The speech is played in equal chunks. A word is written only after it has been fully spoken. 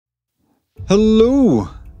Hello,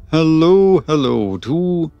 hello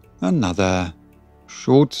to another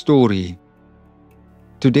short story.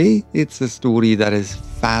 Today it's a story that is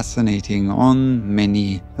fascinating on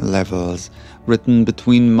many levels. Written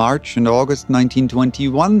between March and August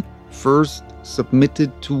 1921, first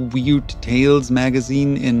submitted to Weird Tales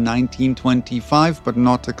magazine in 1925 but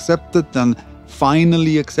not accepted, then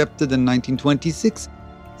finally accepted in 1926,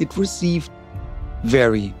 it received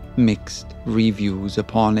very mixed reviews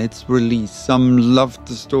upon its release. Some loved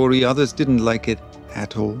the story, others didn't like it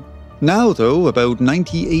at all. Now, though, about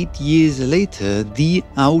 98 years later, The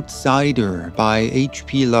Outsider by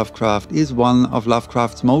H.P. Lovecraft is one of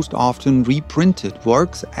Lovecraft's most often reprinted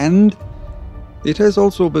works, and it has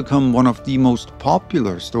also become one of the most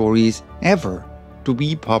popular stories ever to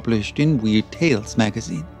be published in Weird Tales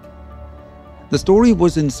magazine. The story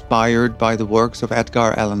was inspired by the works of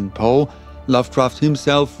Edgar Allan Poe. Lovecraft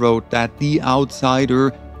himself wrote that The Outsider,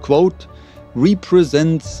 quote,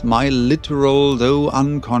 represents my literal though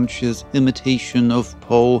unconscious imitation of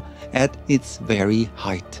Poe at its very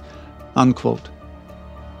height, unquote.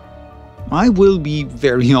 I will be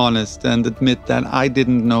very honest and admit that I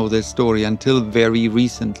didn't know this story until very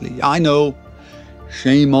recently. I know,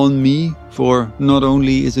 shame on me, for not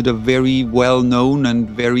only is it a very well-known and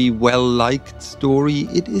very well-liked story,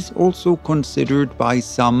 it is also considered by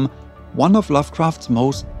some one of Lovecraft's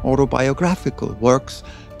most autobiographical works,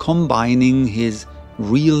 combining his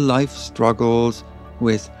real-life struggles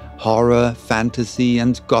with horror, fantasy,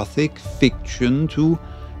 and gothic fiction to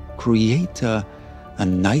create a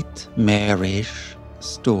nightmarish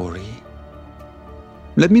story.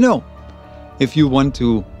 Let me know if you want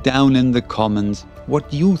to, down in the comments,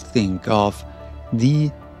 what you think of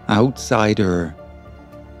The Outsider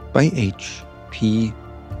by H.P.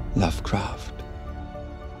 Lovecraft.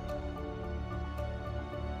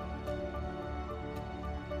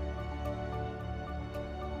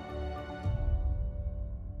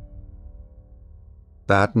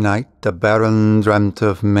 That night the Baron dreamt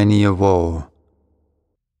of many a woe,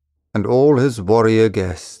 and all his warrior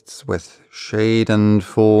guests, with shade and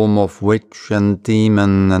form of witch and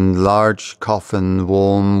demon and large coffin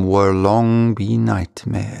warm, were long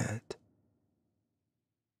be-nightmared.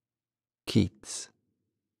 Keats.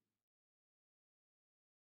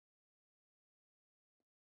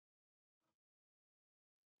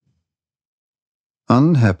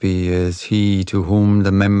 Unhappy is he to whom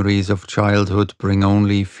the memories of childhood bring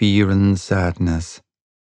only fear and sadness.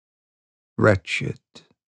 Wretched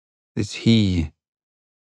is he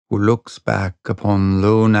who looks back upon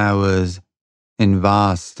lone hours in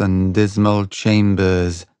vast and dismal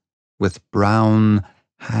chambers with brown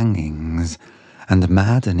hangings and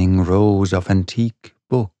maddening rows of antique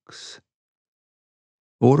books,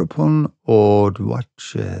 or upon awed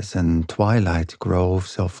watches and twilight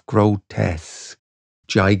groves of grotesque,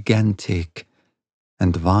 gigantic,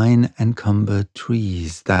 and vine-encumbered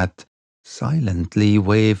trees that silently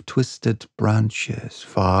wave twisted branches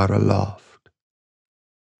far aloft.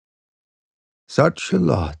 Such a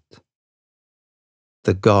lot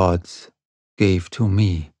the gods gave to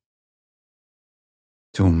me,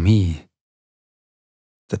 the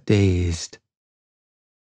dazed,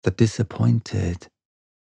 the disappointed,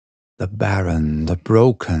 the barren, the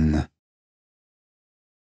broken.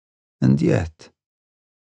 And yet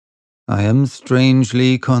I am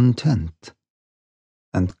strangely content,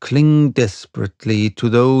 and cling desperately to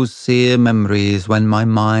those sere memories when my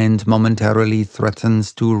mind momentarily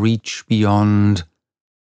threatens to reach beyond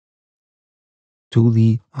to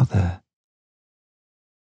the other.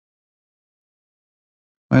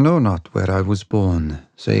 I know not where I was born,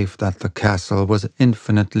 save that the castle was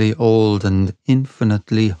infinitely old and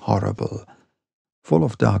infinitely horrible, full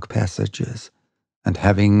of dark passages, and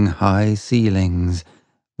having high ceilings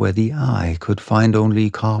where the eye could find only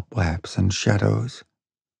cobwebs and shadows.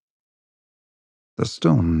 The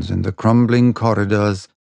stones in the crumbling corridors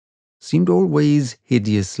seemed always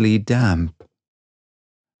hideously damp,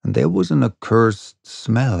 and there was an accursed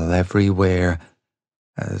smell everywhere,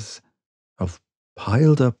 as of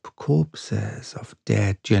piled-up corpses of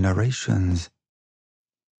dead generations.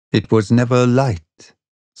 It was never light,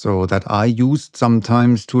 so that I used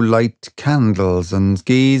sometimes to light candles and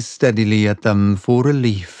gaze steadily at them for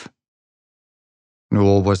relief.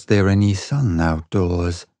 Nor was there any sun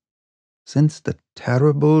outdoors, since the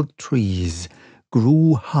terrible trees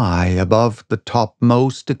grew high above the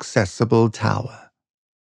topmost accessible tower.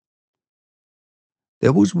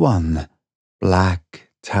 There was one black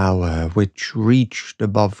tower which reached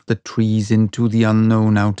above the trees into the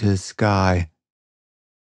unknown outer sky,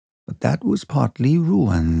 but that was partly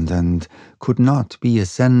ruined and could not be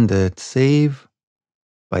ascended save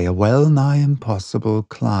by a well-nigh impossible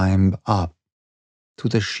climb up to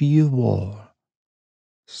the sheer wall,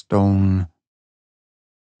 stone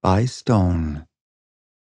by stone.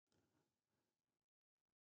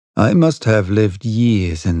 I must have lived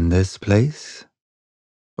years in this place,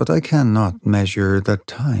 but I cannot measure the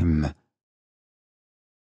time.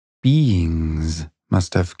 Beings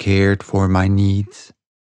must have cared for my needs,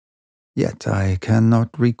 yet I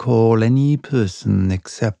cannot recall any person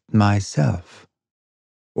except myself,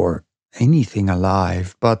 or anything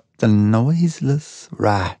alive but the noiseless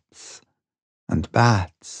rats and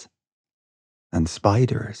bats and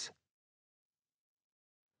spiders.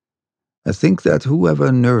 I think that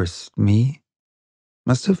whoever nursed me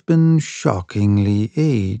must have been shockingly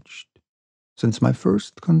aged, since my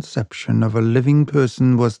first conception of a living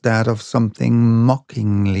person was that of something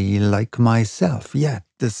mockingly like myself, yet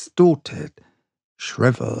distorted,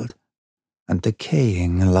 shriveled, and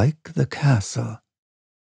decaying like the castle.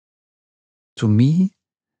 To me,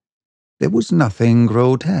 there was nothing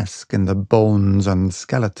grotesque in the bones and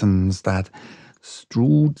skeletons that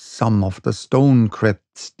strewed some of the stone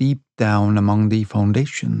crypts deep down among the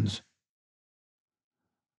foundations.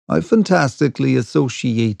 I fantastically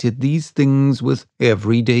associated these things with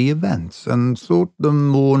everyday events and thought them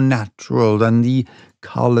more natural than the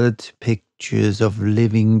colored pictures of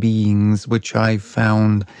living beings which I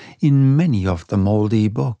found in many of the moldy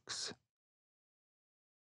books.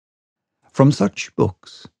 From such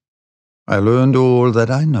books, I learned all that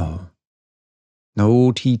I know.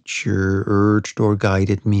 No teacher urged or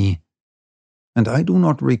guided me, and I do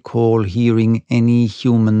not recall hearing any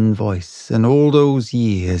human voice in all those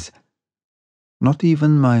years, not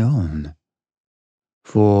even my own.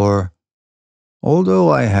 For, although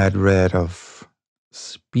I had read of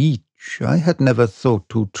speech, I had never thought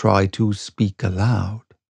to try to speak aloud.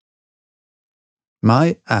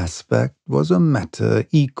 My aspect was a matter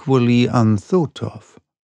equally unthought of,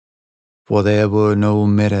 for there were no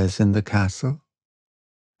mirrors in the castle,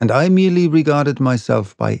 and I merely regarded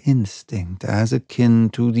myself by instinct as akin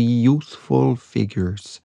to the youthful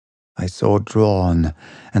figures I saw drawn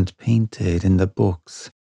and painted in the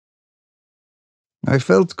books. I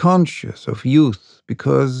felt conscious of youth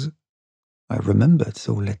because I remembered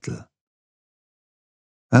so little.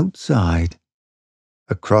 Outside,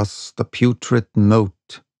 across the putrid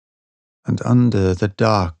moat, and under the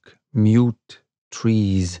dark, mute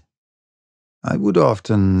trees, I would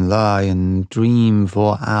often lie and dream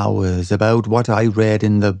for hours about what I read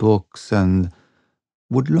in the books, and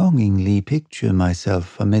would longingly picture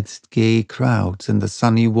myself amidst gay crowds in the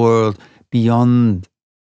sunny world beyond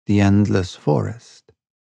the endless forest.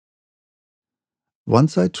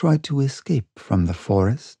 Once I tried to escape from the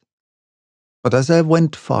forest, but as I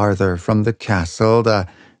went farther from the castle, the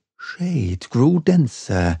shade grew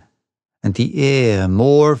denser, and the air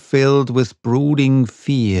more filled with brooding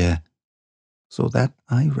fear, so that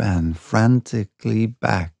I ran frantically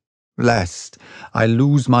back, lest I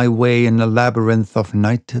lose my way in a labyrinth of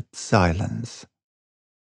nighted silence.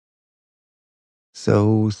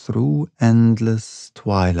 So through endless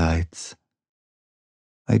twilights,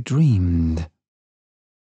 I dreamed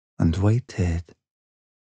and waited,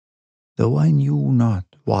 though I knew not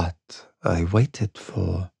what I waited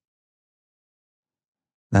for.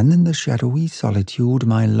 Then in the shadowy solitude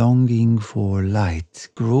my longing for light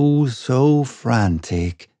grew so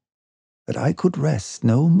frantic that I could rest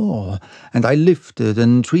no more, and I lifted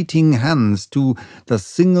entreating hands to the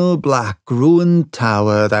single black ruined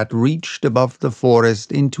tower that reached above the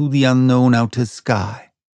forest into the unknown outer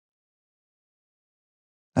sky.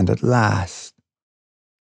 And at last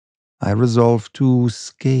I resolved to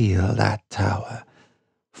scale that tower,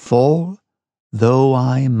 fall though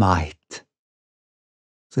I might,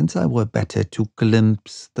 since I were better to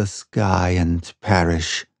glimpse the sky and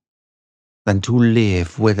perish than to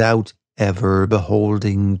live without ever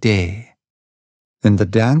beholding day. In the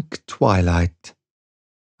dank twilight,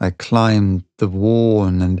 I climbed the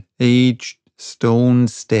worn and aged stone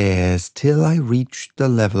stairs till I reached the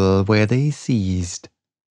level where they ceased,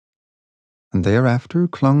 and thereafter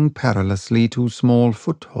clung perilously to small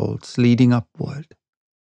footholds leading upward.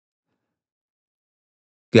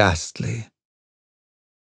 Ghastly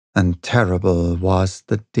and terrible was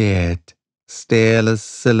the dead, stairless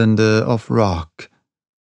cylinder of rock,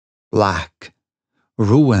 black,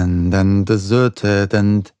 ruined and deserted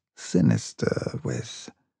and sinister with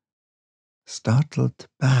startled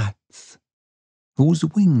bats whose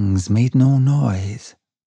wings made no noise.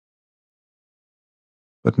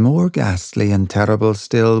 But more ghastly and terrible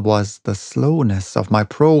still was the slowness of my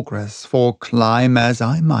progress, for climb as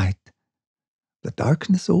I might, the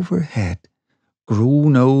darkness overhead grew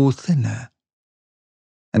no thinner,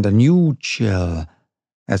 and a new chill,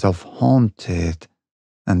 as of haunted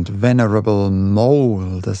and venerable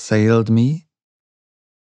mold, assailed me.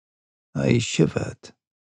 I shivered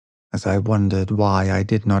as I wondered why I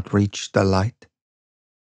did not reach the light,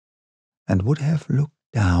 and would have looked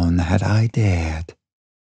down had I dared.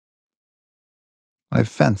 I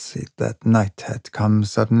fancied that night had come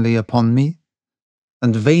suddenly upon me,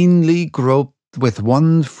 and vainly groped with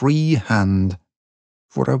one free hand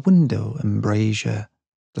for a window embrasure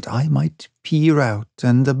that I might peer out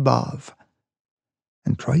and above,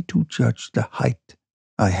 and try to judge the height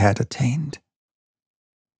I had attained.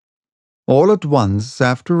 All at once,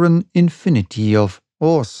 after an infinity of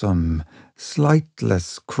awesome,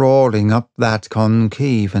 slightless crawling up that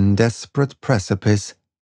concave and desperate precipice,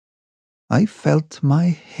 I felt my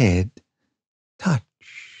head touch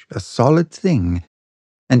a solid thing,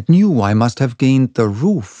 and knew I must have gained the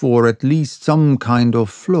roof or at least some kind of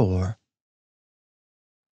floor.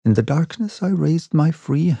 In the darkness I raised my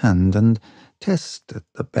free hand and tested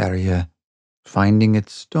the barrier, finding it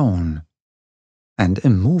stone and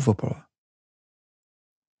immovable.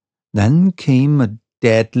 Then came a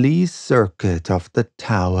deadly circuit of the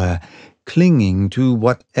tower, clinging to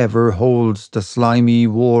whatever holds the slimy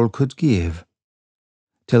wall could give,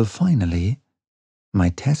 till finally my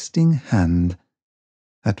testing hand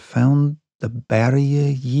had found the barrier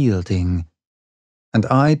yielding, and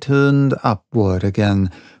I turned upward again,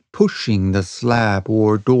 pushing the slab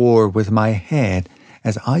or door with my head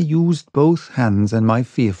as I used both hands in my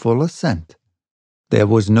fearful ascent. There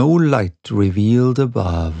was no light revealed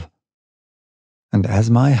above, and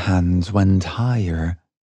as my hands went higher,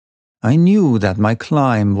 I knew that my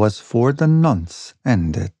climb was for the nonce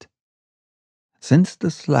ended, since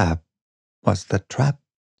the slab was the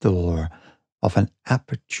trap-door of an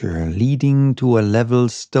aperture leading to a level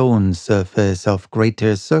stone surface of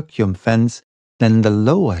greater circumference than the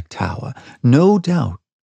lower tower, no doubt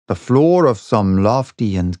the floor of some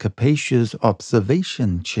lofty and capacious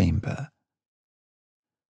observation chamber.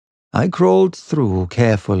 I crawled through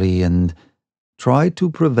carefully and tried to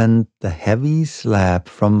prevent the heavy slab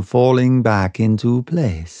from falling back into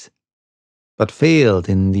place, but failed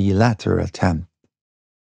in the latter attempt.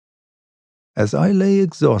 As I lay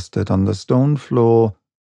exhausted on the stone floor,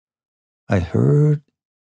 I heard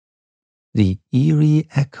the eerie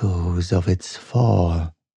echoes of its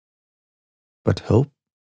fall, but hoped,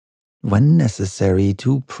 when necessary,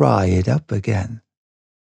 to pry it up again.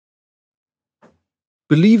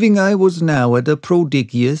 Believing I was now at a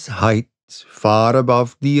prodigious height, far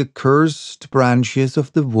above the accursed branches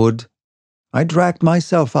of the wood, I dragged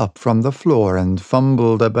myself up from the floor and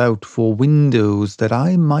fumbled about for windows that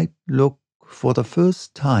I might look for the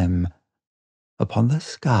first time upon the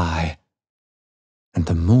sky and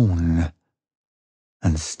the moon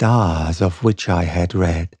and stars of which I had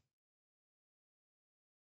read.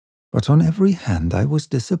 But on every hand I was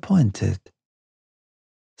disappointed,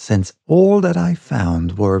 since all that I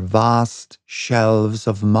found were vast shelves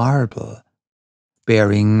of marble,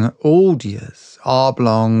 bearing odious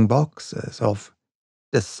oblong boxes of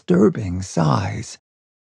disturbing size.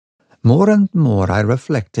 More and more I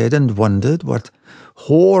reflected and wondered what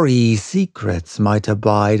hoary secrets might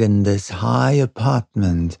abide in this high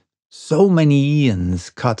apartment, so many eons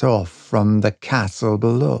cut off from the castle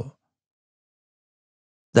below.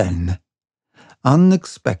 Then,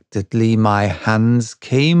 unexpectedly, my hands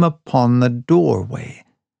came upon a doorway,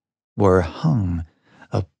 where hung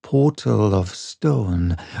a portal of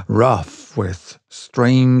stone, rough with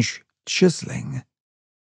strange chiseling.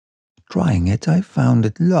 Trying it, I found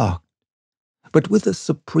it locked, but with a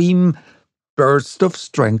supreme burst of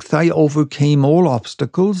strength I overcame all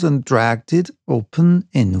obstacles and dragged it open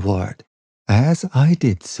inward. As I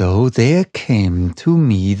did so, there came to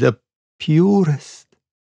me the purest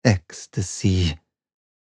ecstasy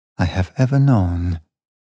I have ever known.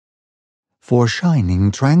 For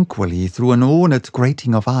shining tranquilly through an ornate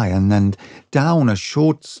grating of iron and down a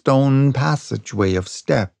short stone passageway of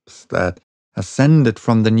steps that ascended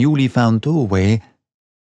from the newly found doorway,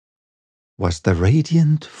 was the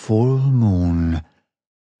radiant full moon,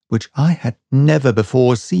 which I had never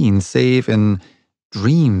before seen save in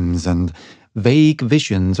dreams and vague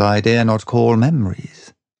visions I dare not call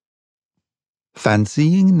memories.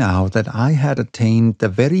 Fancying now that I had attained the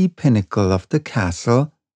very pinnacle of the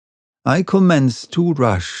castle, I commenced to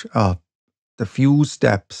rush up the few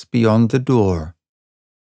steps beyond the door.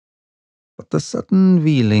 But the sudden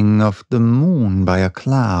veiling of the moon by a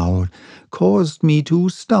cloud caused me to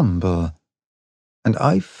stumble, and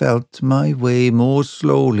I felt my way more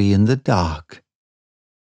slowly in the dark.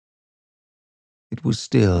 It was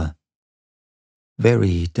still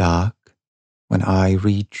very dark when I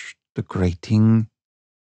reached the grating,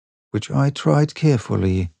 which I tried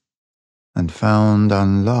carefully and found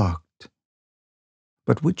unlocked,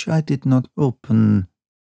 but which I did not open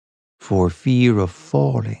for fear of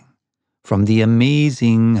falling from the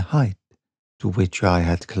amazing height to which I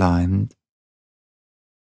had climbed.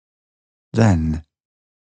 Then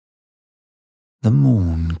the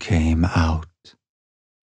moon came out.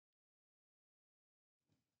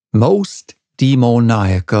 Most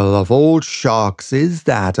demoniacal of all shocks is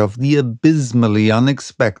that of the abysmally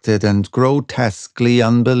unexpected and grotesquely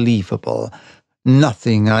unbelievable.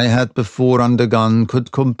 Nothing I had before undergone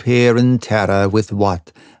could compare in terror with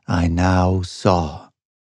what I now saw,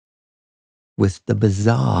 with the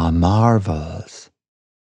bizarre marvels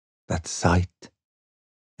that sight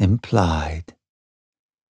implied.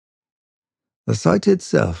 The sight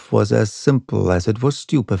itself was as simple as it was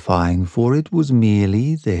stupefying, for it was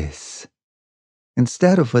merely this.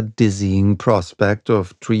 Instead of a dizzying prospect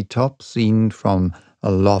of treetops seen from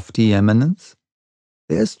a lofty eminence,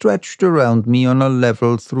 there stretched around me on a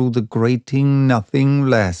level through the grating nothing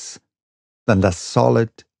less than the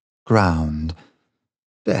solid ground,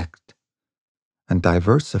 decked and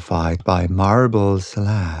diversified by marble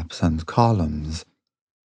slabs and columns,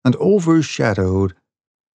 and overshadowed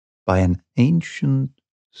by an ancient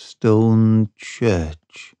stone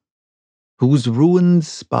church, whose ruined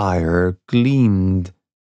spire gleamed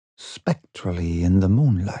spectrally in the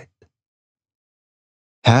moonlight.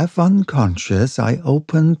 Half unconscious, I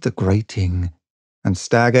opened the grating and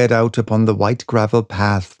staggered out upon the white gravel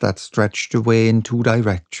path that stretched away in two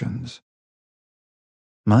directions.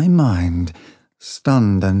 My mind,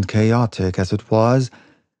 stunned and chaotic as it was,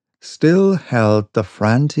 still held the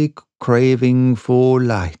frantic craving for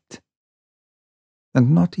light,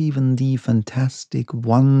 and not even the fantastic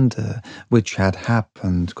wonder which had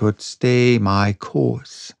happened could stay my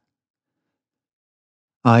course.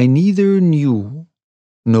 I neither knew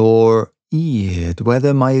nor heard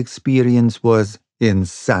whether my experience was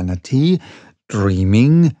insanity,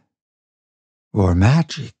 dreaming, or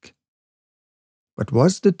magic, but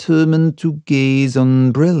was determined to gaze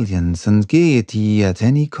on brilliance and gaiety at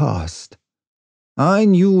any cost. I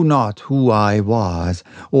knew not who I was,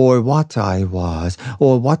 or what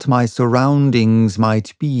my surroundings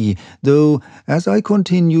might be, though as I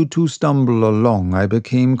continued to stumble along I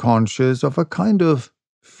became conscious of a kind of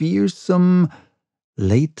fearsome,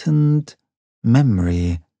 latent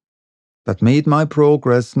memory that made my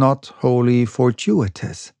progress not wholly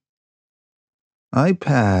fortuitous. I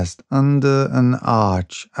passed under an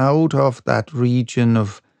arch out of that region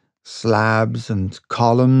of slabs and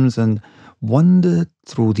columns and wandered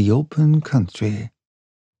through the open country,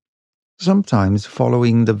 sometimes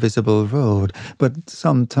following the visible road, but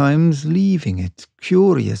sometimes leaving it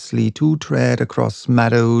curiously to tread across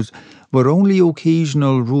meadows where only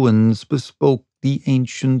occasional ruins bespoke the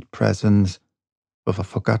ancient presence of a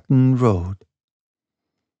forgotten road.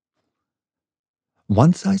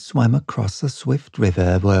 Once I swam across a swift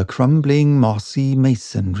river where crumbling mossy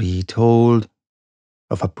masonry told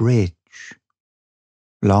of a bridge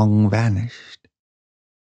long vanished.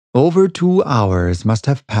 Over 2 hours must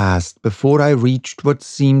have passed before I reached what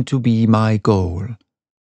seemed to be my goal,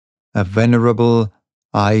 a venerable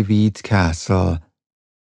ivied castle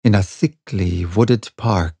in a thickly wooded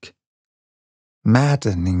park,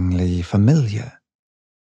 maddeningly familiar,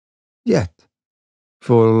 yet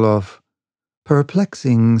full of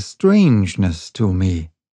perplexing strangeness to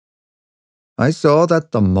me. I saw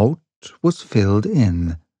that the moat was filled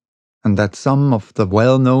in, and that some of the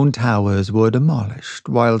well-known towers were demolished,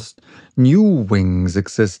 whilst new wings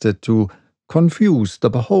existed to confuse the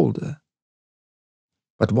beholder.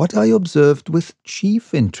 But what I observed with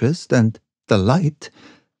chief interest and delight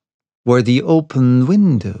were the open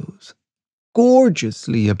windows,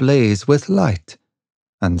 gorgeously ablaze with light,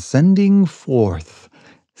 and sending forth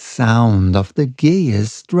sound of the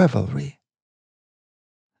gayest revelry.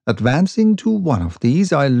 Advancing to one of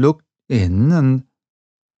these, I looked in and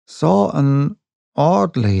saw an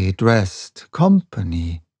oddly dressed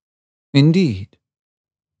company, indeed,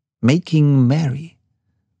 making merry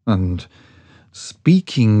and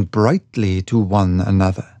speaking brightly to one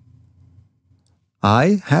another.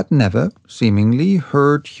 I had never, seemingly,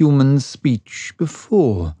 heard human speech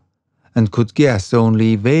before, and could guess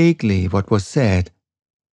only vaguely what was said.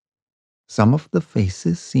 Some of the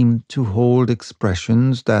faces seemed to hold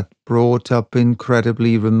expressions that brought up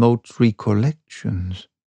incredibly remote recollections.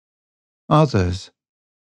 Others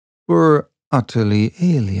were utterly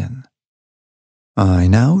alien. I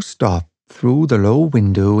now stopped through the low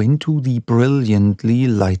window into the brilliantly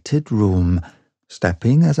lighted room,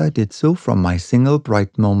 stepping as I did so from my single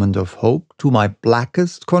bright moment of hope to my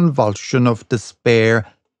blackest convulsion of despair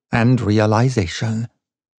and realization.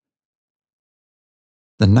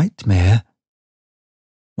 The nightmare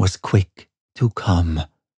was quick to come,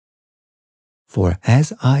 for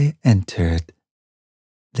as I entered,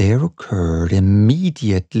 there occurred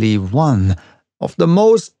immediately one of the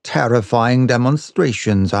most terrifying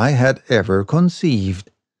demonstrations I had ever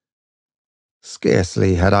conceived.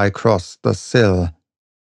 Scarcely had I crossed the sill,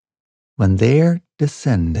 when there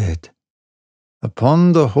descended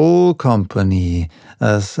upon the whole company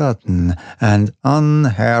a sudden and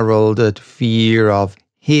unheralded fear of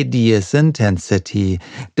hideous intensity,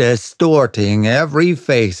 distorting every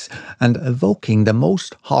face and evoking the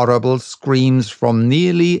most horrible screams from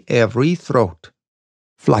nearly every throat.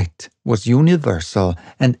 Flight was universal,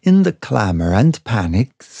 and in the clamor and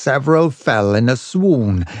panic, several fell in a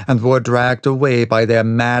swoon and were dragged away by their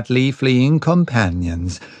madly fleeing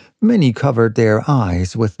companions. Many covered their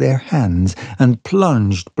eyes with their hands and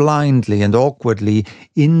plunged blindly and awkwardly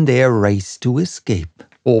in their race to escape,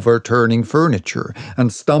 overturning furniture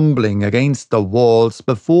and stumbling against the walls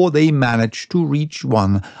before they managed to reach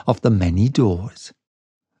one of the many doors.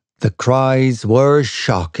 The cries were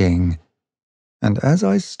shocking, and as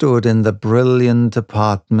I stood in the brilliant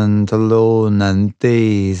apartment alone and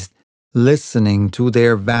dazed, listening to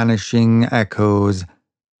their vanishing echoes,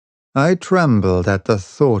 I trembled at the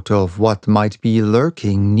thought of what might be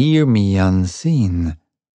lurking near me unseen.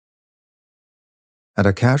 At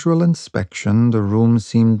a casual inspection, the room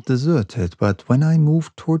seemed deserted, but when I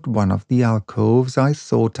moved toward one of the alcoves, I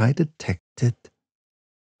thought I detected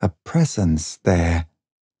a presence there,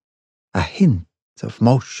 a hint of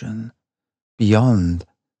motion beyond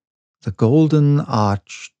the golden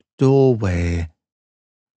arched doorway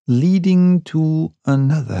leading to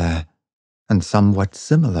another and somewhat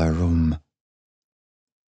similar room.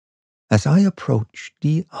 As I approached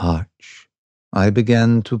the arch, I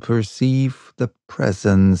began to perceive the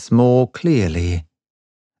presence more clearly,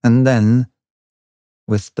 and then,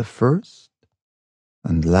 with the first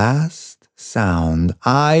and last sound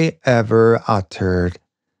I ever uttered,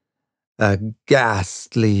 a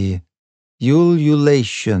ghastly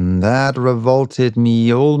ululation that revolted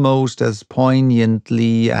me almost as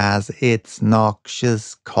poignantly as its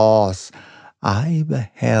noxious cause, I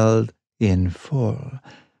beheld in full,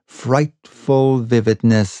 frightful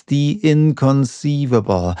vividness the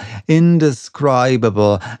inconceivable,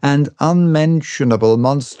 indescribable, and unmentionable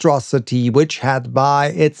monstrosity which had by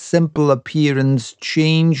its simple appearance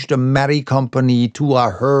changed a merry company to a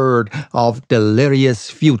herd of delirious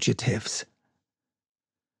fugitives.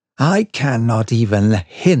 I cannot even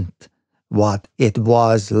hint what it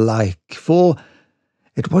was like, for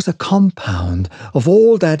it was a compound of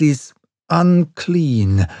all that is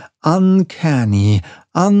unclean, uncanny,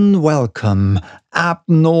 unwelcome,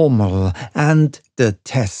 abnormal, and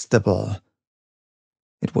detestable.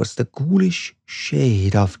 It was the ghoulish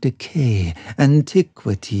shade of decay,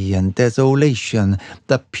 antiquity, and desolation,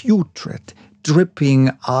 the putrid,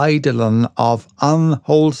 dripping eidolon of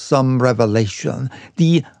unwholesome revelation,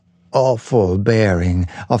 the awful bearing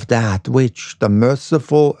of that which the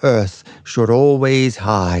merciful earth should always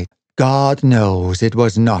hide. God knows it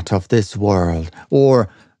was not of this world, or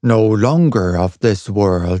no longer of this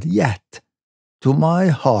world, yet, to my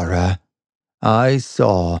horror, I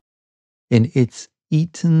saw, in its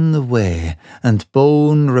eaten away and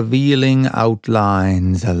bone-revealing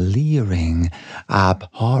outlines, a leering,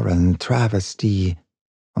 abhorrent travesty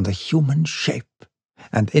on the human shape,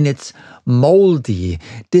 and in its mouldy,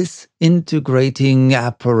 disintegrating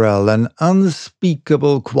apparel an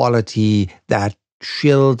unspeakable quality that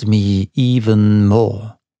chilled me even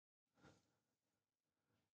more.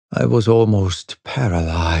 I was almost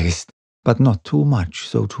paralyzed, but not too much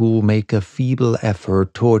so to make a feeble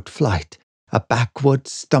effort toward flight, a backward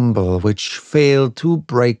stumble which failed to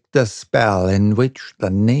break the spell in which the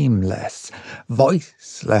nameless,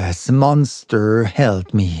 voiceless monster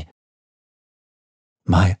held me.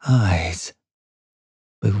 My eyes,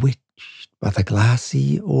 bewitched by the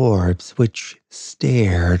glassy orbs which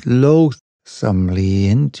stared loathsomely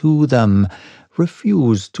into them,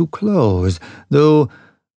 refused to close, though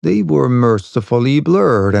they were mercifully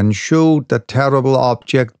blurred and showed the terrible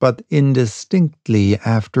object but indistinctly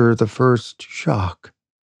after the first shock.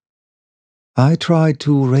 I tried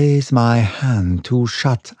to raise my hand to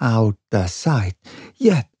shut out the sight,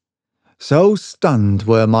 yet so stunned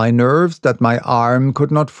were my nerves that my arm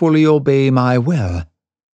could not fully obey my will.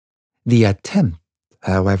 The attempt,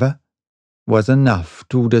 however, was enough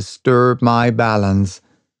to disturb my balance,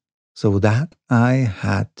 so that I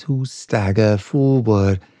had to stagger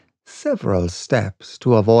forward several steps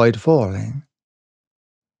to avoid falling.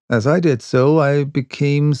 As I did so, I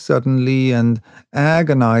became suddenly and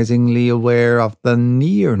agonizingly aware of the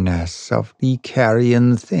nearness of the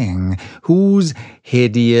carrion thing, whose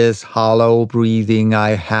hideous, hollow breathing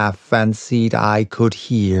I half fancied I could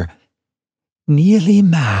hear. Nearly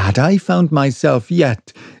mad, I found myself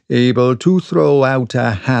yet able to throw out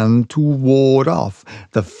a hand to ward off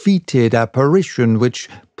the fetid apparition which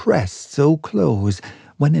pressed so close,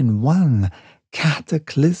 when in one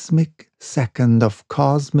cataclysmic second of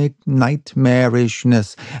cosmic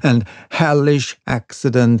nightmarishness and hellish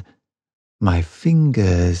accident, my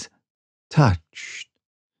fingers touched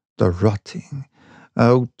the rotting,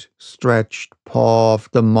 outstretched paw of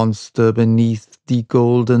the monster beneath the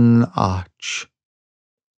golden arch.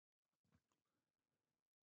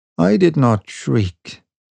 I did not shriek,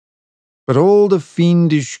 but all the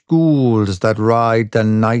fiendish ghouls that ride the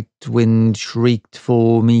night wind shrieked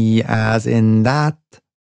for me as in that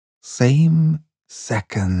same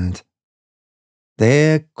second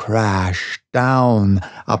there crashed down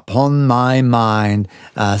upon my mind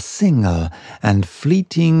a single and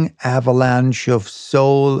fleeting avalanche of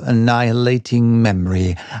soul-annihilating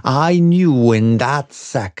memory. I knew in that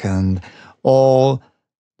second all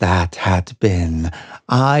that had been.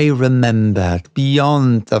 I remembered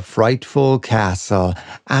beyond the frightful castle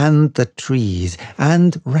and the trees,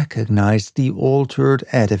 and recognized the altered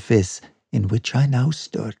edifice in which I now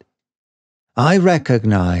stood. I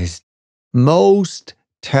recognized, most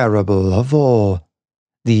terrible of all,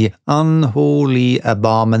 the unholy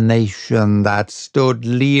abomination that stood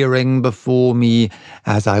leering before me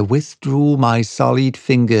as I withdrew my sullied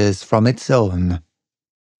fingers from its own.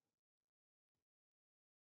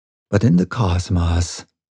 But in the cosmos,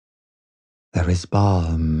 there is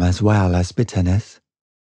balm as well as bitterness,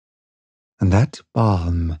 and that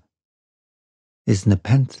balm is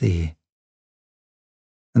nepenthe,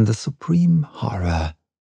 and the supreme horror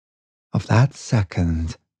of that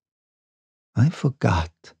second, I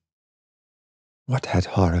forgot what had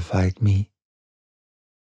horrified me.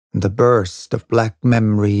 The burst of black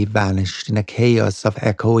memory vanished in a chaos of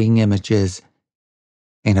echoing images.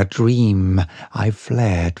 In a dream, I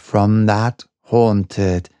fled from that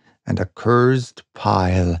haunted and accursed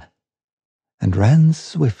pile, and ran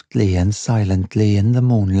swiftly and silently in the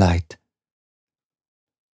moonlight.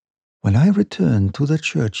 When I returned to the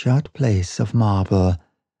churchyard place of marble,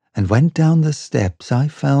 and went down the steps, I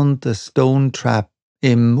found the stone trap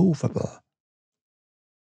immovable.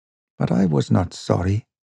 But I was not sorry,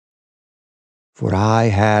 for I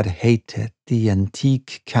had hated the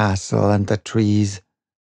antique castle and the trees.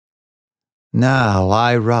 Now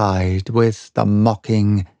I ride with the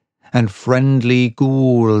mocking and friendly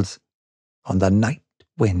ghouls on the night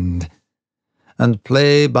wind, and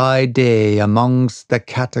play by day amongst the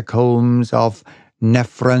catacombs of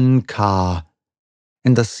Nephron-Ka,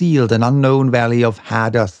 in the sealed and unknown valley of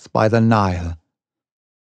Hadath by the Nile.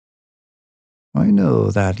 I know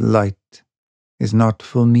that light is not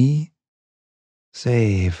for me,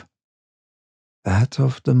 save that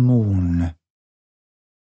of the moon,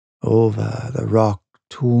 over the rock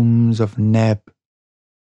tombs of Neb,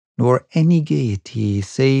 nor any gaiety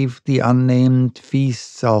save the unnamed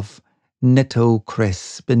feasts of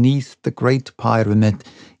Nitocris beneath the great pyramid.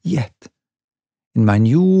 Yet, in my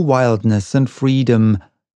new wildness and freedom,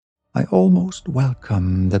 I almost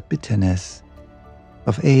welcome the bitterness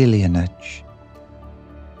of alienage.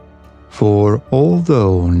 For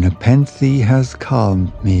although nepenthe has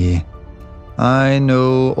calmed me, I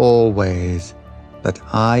know always that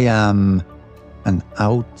I am an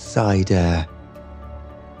outsider,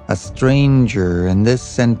 a stranger in this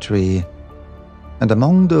century, and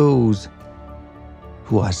among those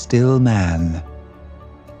who are still man.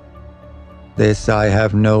 This I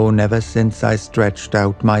have known ever since I stretched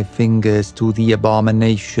out my fingers to the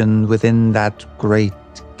abomination within that great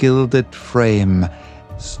gilded frame,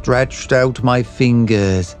 stretched out my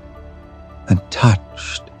fingers and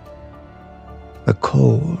touched the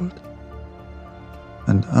cold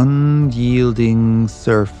and unyielding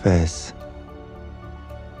surface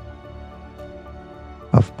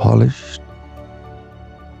of polished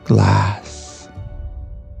glass.